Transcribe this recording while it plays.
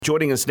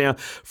Joining us now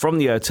from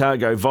the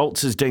Otago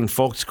Volts is Dean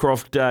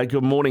Foxcroft.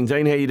 Good morning,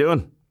 Dean. How you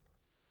doing?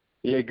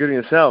 Yeah, good on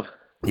yourself.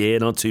 Yeah,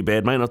 not too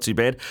bad, mate. Not too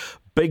bad.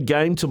 Big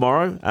game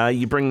tomorrow.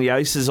 You bring the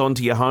Aces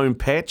onto your home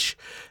patch.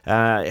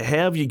 How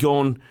have you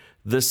gone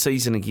this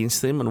season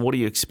against them, and what are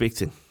you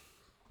expecting?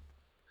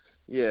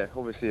 Yeah,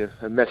 obviously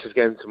a massive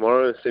game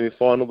tomorrow, a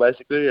semi-final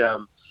basically.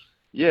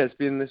 Yeah, it's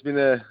been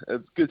a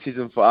good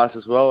season for us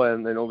as well,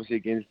 and obviously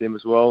against them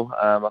as well.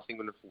 I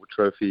think in the Ford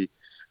Trophy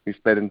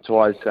we've played them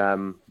twice,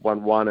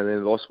 won one and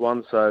then lost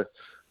one. So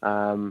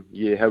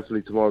yeah,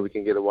 hopefully tomorrow we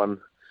can get a one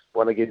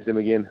against them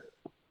again.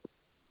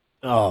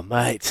 Oh,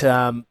 mate,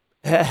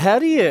 how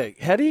do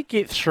you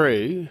get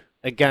through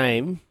a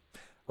game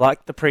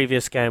like the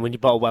previous game when you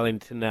bowled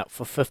Wellington out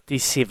for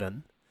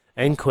 57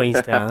 in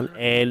Queenstown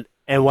and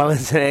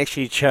Wellington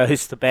actually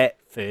chose to bat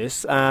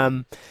first?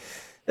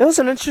 It was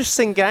an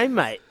interesting game,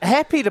 mate.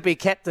 Happy to be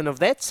captain of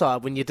that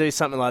side when you do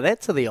something like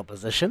that to the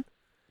opposition.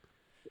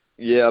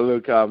 Yeah,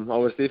 look, I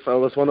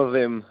was one of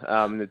them,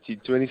 the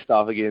T20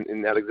 staff again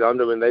in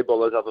Alexandra when they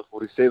bowled us out for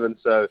 47.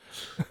 So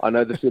I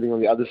know the feeling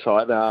on the other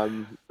side.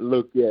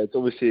 Look, yeah,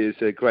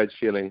 it's a great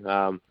feeling.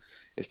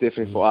 It's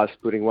definitely for us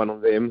putting one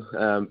on them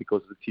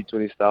because of the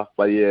T20 stuff.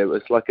 But yeah,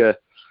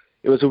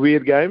 it was a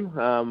weird game.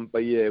 But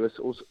yeah, it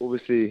was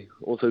obviously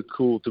also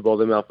cool to bowl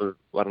them out for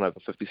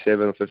for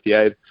 57 or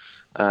 58.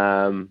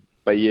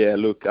 But yeah,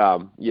 look,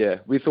 yeah,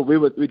 we thought we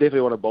definitely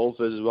want to bowl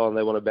first as well, and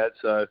they want to bat.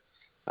 So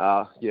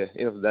yeah,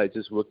 end of the day, it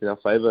just worked in our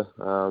favour.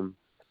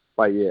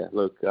 But yeah,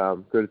 look,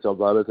 credit to our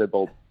bowlers, they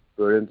bowled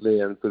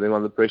brilliantly and put them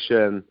under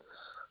pressure.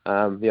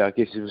 And yeah, I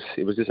guess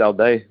it was just our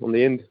day on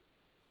the end.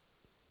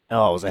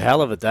 Oh, it was a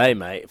hell of a day,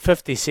 mate.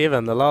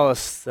 57, the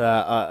lowest,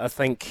 I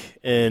think,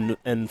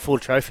 in full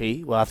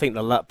trophy. Well, I think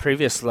the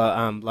previous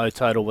low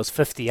total was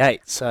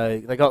 58,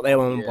 so they got that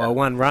one by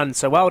one run.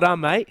 So well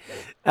done, mate.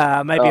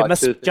 Maybe a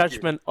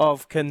misjudgment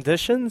of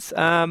conditions.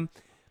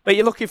 But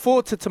you're looking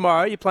forward to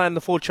tomorrow. You're playing the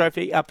full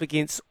trophy up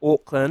against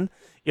Auckland.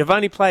 You've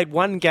only played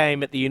one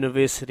game at the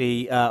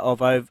University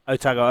of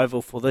Otago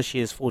Oval for this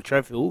year's full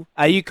trophy.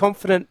 Are you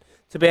confident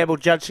to be able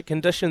to judge the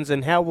conditions,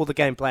 and how will the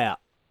game play out?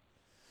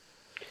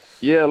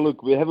 Yeah,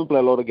 look, we haven't played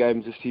a lot of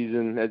games this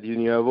season at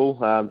Uni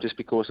Oval, just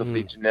because of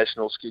the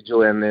international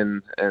schedule,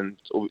 and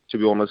to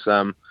be honest,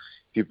 if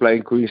you play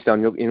in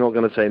Queenstown, you're not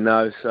going to say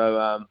no.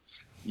 So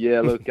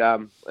yeah, look,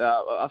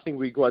 I think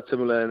we're quite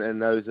similar and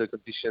know the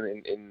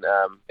competition in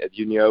at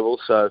Uni Oval.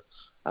 So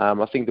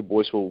I think the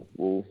boys will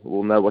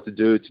know what to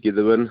do to get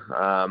the win.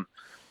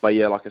 But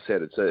yeah, like I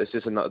said, it's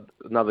just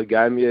another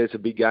game. Yeah, it's a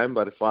big game,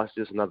 but for us, it's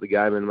just another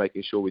game and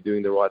making sure we're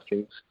doing the right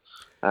things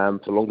for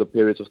longer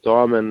periods of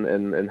time,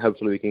 and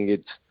hopefully we can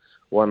get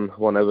one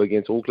over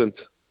against Auckland.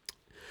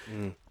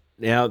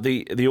 Now,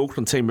 the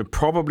Auckland team are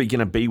probably going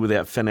to be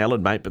without Finn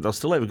Allen, mate, but they'll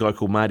still have a guy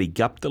called Marty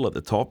Guptill at the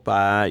top.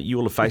 You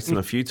will have faced him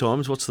a few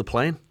times. What's the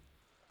plan?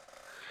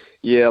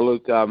 Yeah,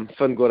 look,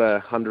 Finn got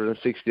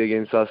 160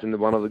 against us in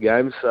one of the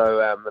games, so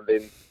and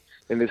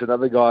then there's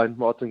another guy,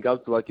 Martin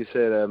Guptill, like you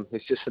said.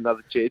 It's just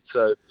another chat.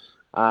 So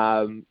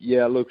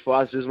yeah, look, for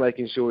us, just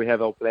making sure we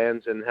have our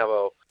plans and have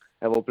our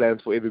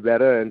plans for every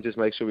batter, and just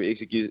make sure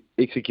we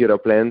execute our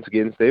plans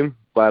against them.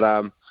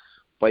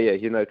 But yeah,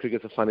 you know,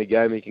 cricket's a funny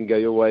game. It can go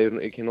your way,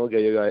 and it can all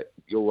go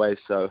your way.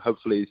 So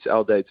hopefully it's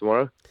our day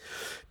tomorrow.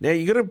 Now,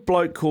 you got a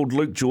bloke called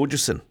Luke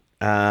Georgeson,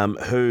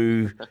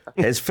 who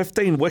has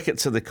 15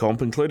 wickets in the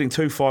comp, including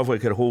 2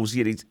 5-wicket hauls.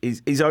 Yet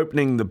he's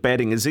opening the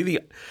batting. Is he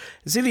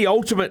the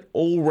ultimate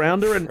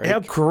all-rounder? And how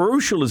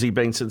crucial has he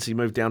been since he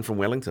moved down from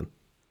Wellington?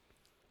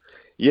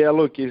 Yeah,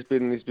 look, he's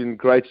been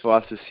great for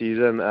us this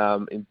season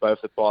in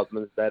both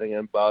departments, batting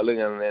and bowling,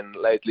 and then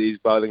lately his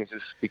bowling is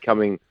just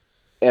becoming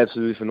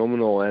absolutely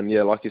phenomenal. And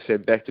yeah, like you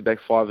said, back-to-back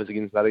fivers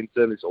against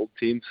Wellington, his old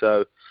team.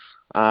 So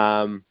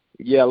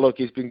yeah, look,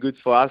 he's been good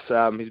for us.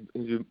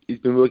 He's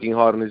been working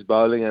hard on his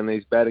bowling, and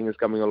his batting is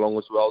coming along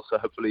as well. So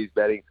hopefully his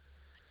batting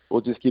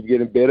will just keep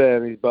getting better,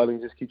 and his bowling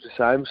just keeps the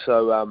same.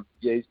 So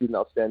yeah, he's been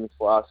outstanding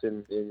for us,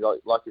 and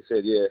like you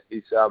said, yeah,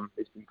 he's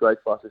been great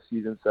for us this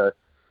season. So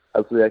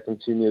hopefully that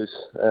continues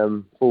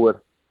forward.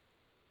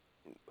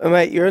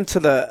 Mate, you're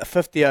into the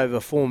 50-over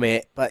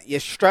format, but you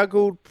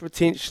struggled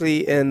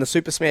potentially in the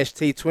Super Smash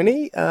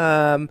T20.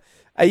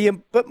 Are you a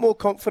bit more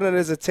confident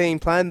as a team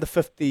playing the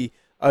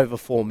 50-over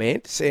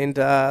format and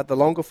the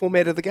longer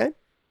format of the game?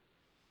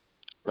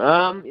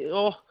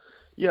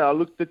 Yeah,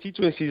 look, the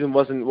T20 season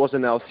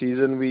wasn't our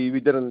season. We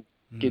didn't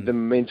get the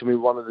momentum we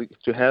wanted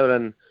to have,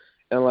 and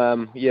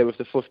yeah, with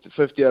the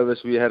 50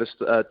 overs, we had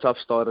a tough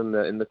start in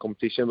the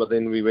competition, but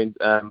then we went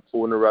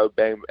 4 in a row,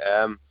 bang,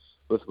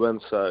 with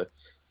wins. So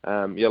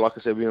yeah, like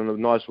I said, we're on a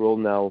nice roll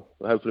now.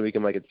 Hopefully, we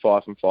can make it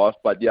 5 and 5.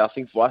 But yeah, I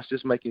think for us,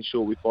 just making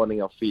sure we're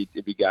finding our feet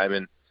every game,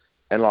 and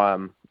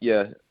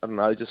yeah, I don't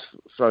know, just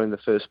throwing the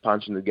first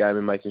punch in the game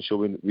and making sure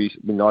we're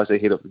nice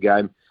ahead of the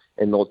game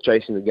and not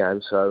chasing the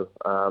game. So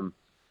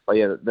but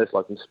yeah, that's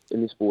like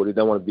in this sport, you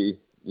don't want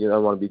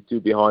to be too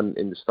behind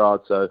in the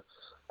start. So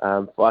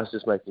for us,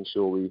 just making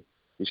sure we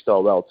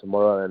start well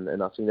tomorrow,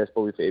 and I think that's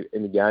probably for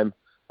any game.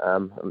 I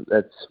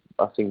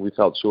think we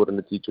felt short in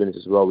the T20s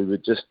as well. We were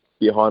just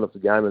behind of the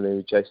game, and then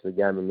we chase the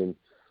game, and then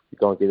we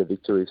can't get a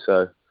victory.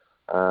 So,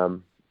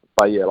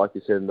 but yeah, like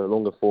you said, in the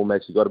longer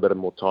formats, you got a bit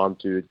more time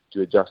to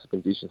adjust the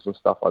conditions and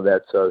stuff like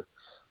that. So,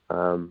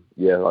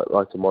 yeah,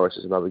 like tomorrow's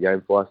just another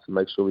game for us to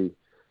make sure we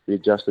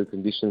adjust the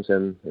conditions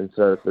and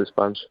throw the first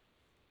punch.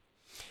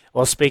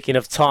 Well, speaking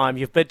of time,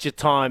 you've bid your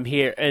time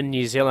here in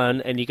New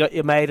Zealand and you got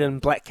your maiden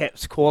Black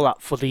Caps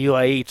call-up for the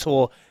UAE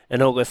tour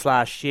in August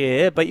last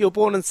year, but you were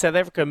born in South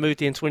Africa and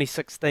moved here in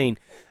 2016.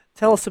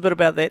 Tell us a bit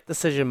about that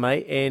decision,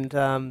 mate, and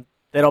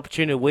that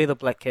opportunity to wear the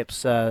Black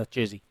Caps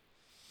jersey.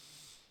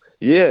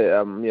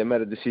 Yeah,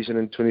 made a decision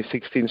in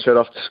 2016 straight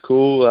after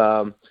school.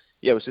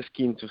 I was just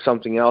keen to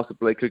something else, to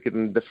play cricket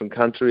in a different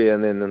country,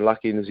 and then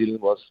lucky New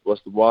Zealand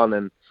was the one.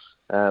 And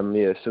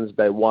since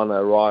day one I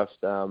arrived,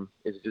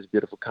 it's just a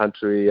beautiful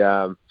country,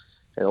 and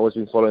always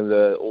been following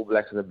the All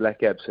Blacks and the Black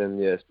Caps, and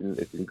yeah,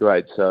 it's been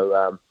great.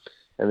 So,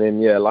 and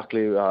then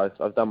luckily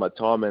I've done my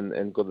time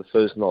and got the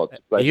first nod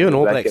to play. Are you an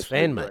All Black Blacks Caps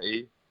fan,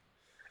 mate?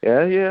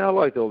 Yeah, I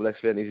like the All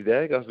Blacks fan, Easy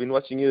Dag. I've been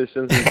watching you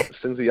since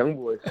a young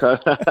boy. So,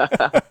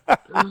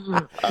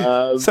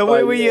 so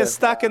where were you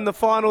stuck in the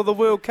final of the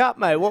World Cup,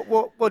 mate?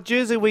 What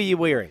jersey were you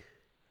wearing?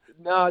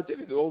 No,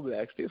 definitely the All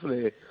Blacks,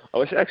 definitely. I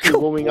was actually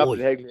warming up at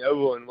Hagley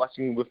Oval and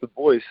watching with the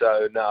boys,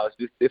 so no, it's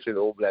just definitely the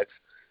All Blacks.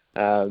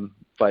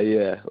 But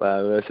yeah,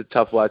 it's a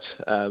tough watch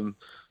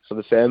for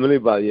the family,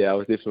 but yeah, I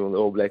was definitely on the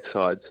All Black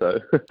side. So.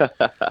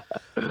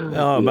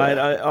 Mate,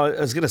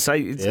 I was going to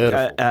say,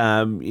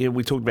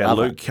 we talked about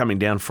Luke coming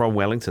down from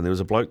Wellington. There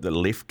was a bloke that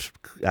left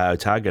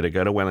Otago to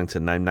go to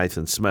Wellington named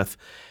Nathan Smith.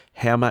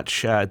 How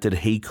much did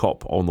he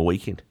cop on the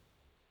weekend?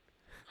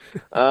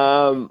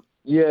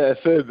 Yeah, a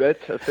fair bit.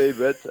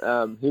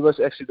 He was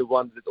actually the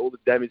one that did all the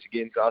damage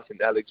against us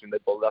and Alex when they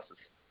bowled us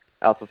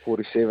out for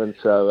 47.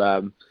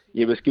 So,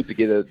 it was good to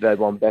get that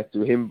one back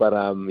to him. But,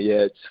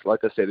 it's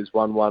like I said, it's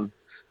 1-1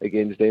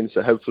 against them.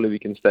 So hopefully we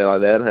can stay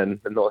like that and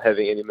not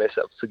having any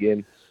mess-ups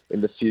again in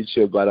the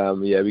future. But,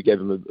 we gave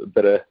him a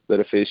better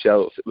fair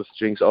show with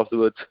drinks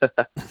afterwards.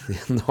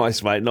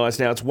 Nice, mate. Nice.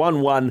 Now, it's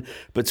 1-1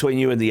 between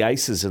you and the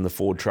Aces in the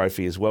Ford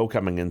Trophy as well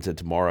coming into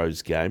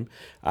tomorrow's game.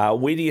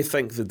 Where do you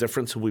think the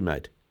difference will be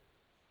made?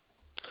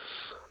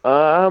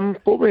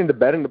 Probably in the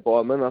batting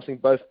department. I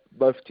think both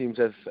teams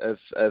have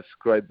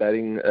great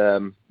batting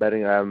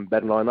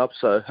lineup.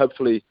 So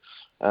hopefully,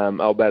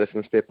 our batters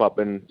can step up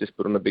and just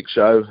put on a big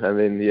show. And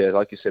then,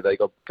 like you said, they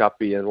got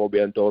Guppy and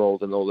Robbie O'Donnell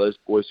and all those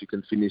boys who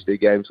can finish their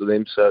games with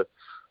them. So,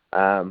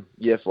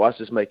 for us,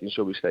 just making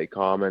sure we stay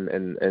calm and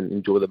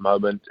enjoy the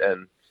moment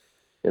and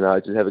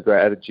just have a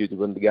great attitude to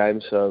win the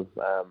game. So,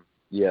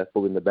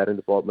 probably in the batting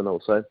department, I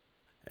would say.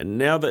 And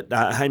now that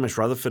Hamish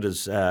Rutherford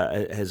has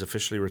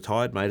officially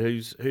retired, mate,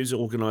 who's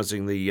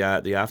organising the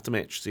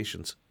aftermatch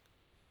sessions?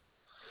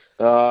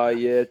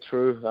 Yeah,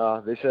 true.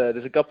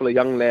 There's a couple of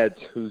young lads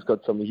who's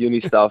got some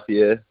uni stuff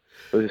here,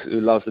 who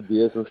loves the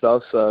beers and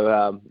stuff. So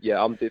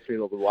I'm definitely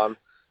not the one.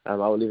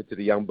 I'll leave it to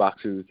the young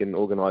bucks who can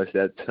organise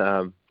that,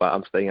 but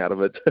I'm staying out of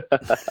it.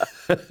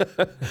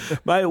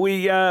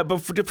 Mate,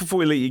 before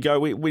we let you go,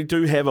 we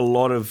do have a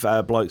lot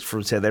of blokes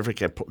from South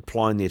Africa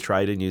plying their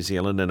trade in New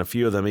Zealand, and a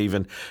few of them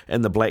even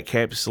in the Black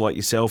Caps, like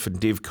yourself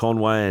and Dev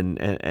Conway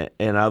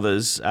and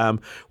others.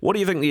 What do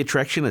you think the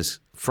attraction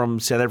is from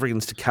South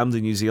Africans to come to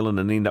New Zealand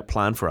and end up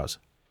playing for us?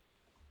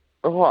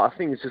 Oh, I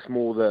think it's just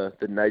more the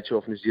nature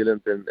of New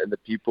Zealand and the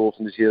people of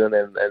New Zealand,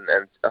 and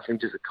I think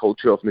just the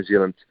culture of New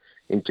Zealand.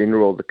 In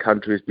general, the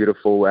country is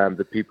beautiful,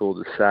 the people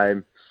are the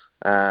same.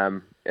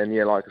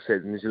 Like I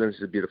said, New Zealand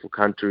is a beautiful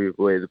country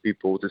where the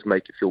people just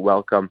make you feel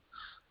welcome.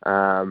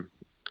 I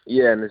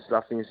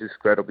think it's just a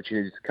great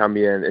opportunity to come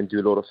here and do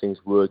a lot of things,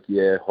 work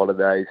here,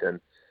 holidays, and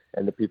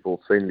the people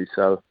are friendly.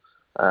 So,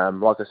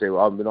 like I said,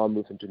 when I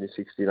moved in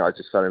 2016, I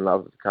just fell in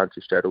love with the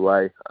country straight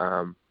away.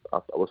 I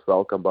was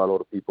welcomed by a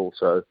lot of people,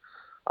 so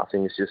I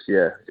think it's just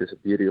a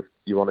beauty of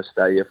you want to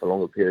stay here for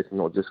longer periods,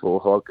 not just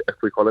for a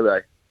quick holiday.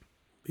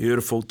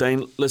 Beautiful.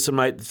 Dean, listen,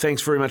 mate,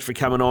 thanks very much for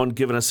coming on,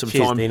 giving us some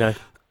Cheers, time. Dino.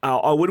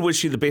 I would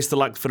wish you the best of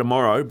luck for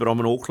tomorrow, but I'm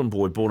an Auckland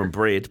boy, born and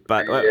bred.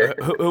 But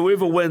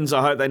whoever wins,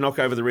 I hope they knock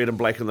over the red and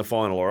black in the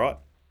final, all right?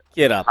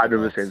 Get up.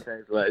 100%.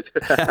 Thanks, mate.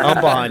 I'm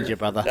behind you,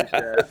 brother.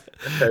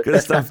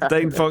 Good stuff.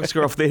 Dean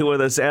Foxcroft there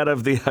with us out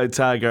of the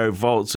Otago Volts.